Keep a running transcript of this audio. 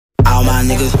All my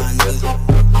niggas on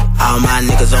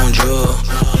drugs.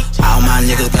 All my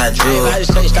niggas got drugs.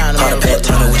 Call the pet,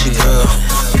 turn with your girl.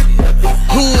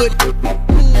 Hood.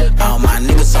 All my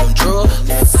niggas on drugs.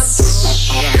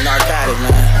 Narcotic,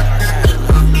 man.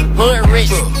 Hood rich,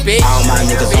 bitch. All my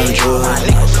niggas on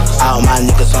drugs. All my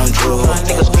niggas on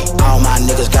drugs. All my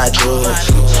niggas got drugs.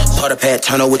 Call the pet,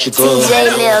 turn with your girl.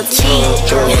 Drugs.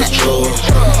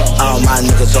 All my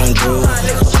niggas on drugs.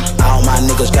 All my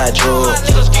niggas got drugs.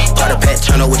 Call the pet,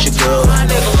 turn with your girl.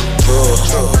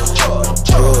 Drugs.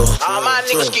 All my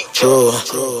niggas keep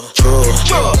drugs.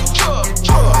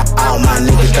 All my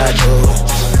niggas got drugs.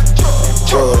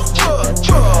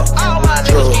 all my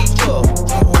niggas keep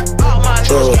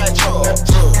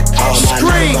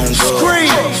Scream.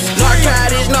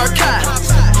 Narcotics.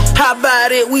 How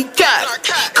about it? We got it.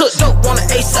 Cook dope on the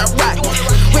ASAP rocket.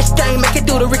 Rich gang make it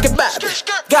do the Ricky Bobby.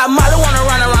 Got Molly wanna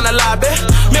run around the lobby.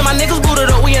 Me and my niggas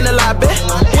booted up, we in the lobby.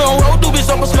 We don't roll doobies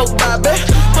up and smoke Bobby.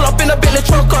 Pull up in the Bentley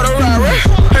truck or the Rari.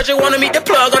 Heard you wanna meet the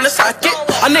plug on the socket.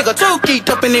 A nigga too geeked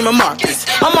up in my markets.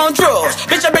 I'm on drugs,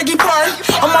 bitch, I beg your pardon.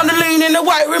 I'm on the lean in the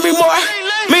white Remy Moore.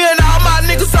 Me and all my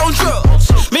niggas on drugs.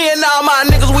 Me and all my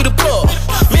niggas, we the plug.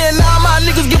 Me and all my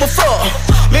niggas give a fuck.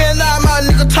 Me and all my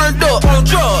niggas turned up on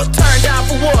drugs. Turned down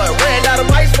for what? Ran out of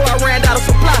price before I ran out of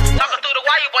supply. Talking through the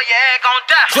wire, boy, your head gon'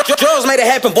 die. Drugs made it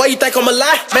happen, boy, you think I'm a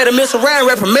lie? Made a miss around,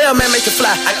 rapper mailman make it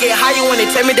fly. I get higher when they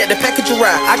tell me that the package you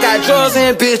ride. I got drugs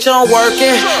in, bitch, I'm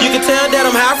working. You can tell that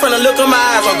I'm high from the look of my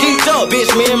eyes. I'm geeked up,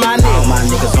 bitch, me and my niggas. All my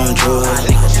niggas on drugs.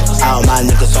 All my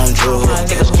niggas on drugs.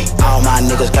 All my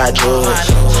niggas got drugs.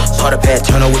 Call the pet,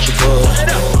 turn with your girl.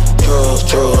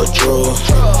 Drugs.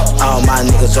 All my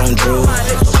niggas on drugs.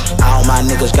 All my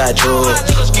niggas got drugs.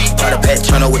 Call the pet,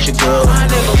 turn with your girl.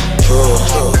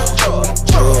 Drugs.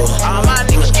 All my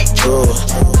niggas keep drugs.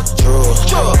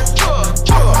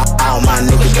 All my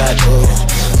niggas got drugs.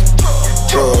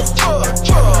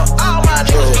 all my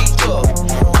niggas keep drugs.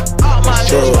 All my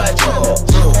niggas got drugs.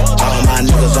 All my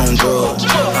niggas on drugs.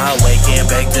 I wake and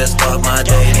bake to start my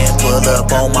day, then pull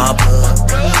up on my plug.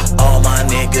 All my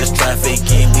niggas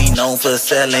trafficking, we known for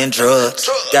selling drugs.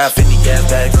 Got 50 gas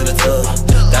bags in the tub,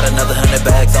 got another 100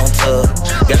 bags on tub.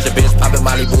 Got the bitch poppin'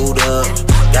 Molly booed up.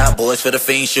 Got boys for the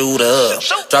fiend shoot up.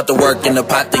 Drop the work in the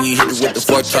pot, then you hit it with the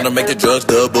fork, tryna make the drugs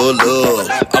double up.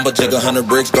 I'ma jig 100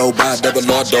 bricks, go buy double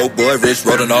R, dope boy, rich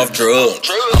rolling off drugs.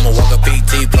 I'ma walk a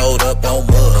PT, blowed up on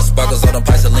mud. Sparkles on them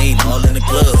pipes of lean, all in the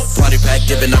club. Party pack,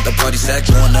 giving out the party sack,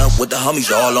 going up with the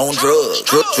homies, all on drugs.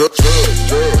 Drugs. We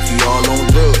all on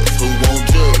drugs. Who won't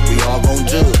jug? We all gon'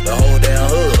 jug. The whole damn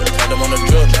hood. Had them on the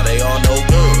drug, now they all know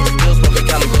good. Still smoking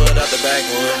Cali bud out the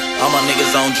backwood. All my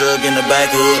niggas on drug in the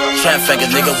back hood. Trap fingers,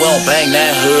 nigga, we don't bang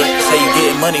that hood. Say you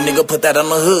getting money, nigga, put that on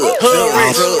the hood.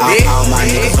 All my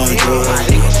niggas on drugs.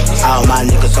 All my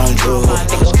niggas on drugs.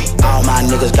 All my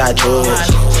niggas got drugs.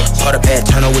 Call the pet,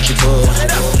 turn with your girl.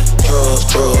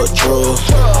 Drugs.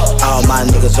 All my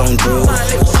niggas on drugs.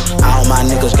 All my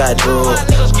niggas got drugs.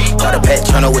 Call the pet,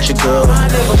 turn with your girl.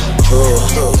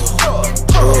 Drugs.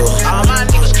 All my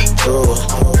niggas keep drugs.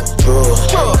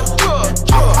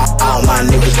 All my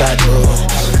niggas got drugs.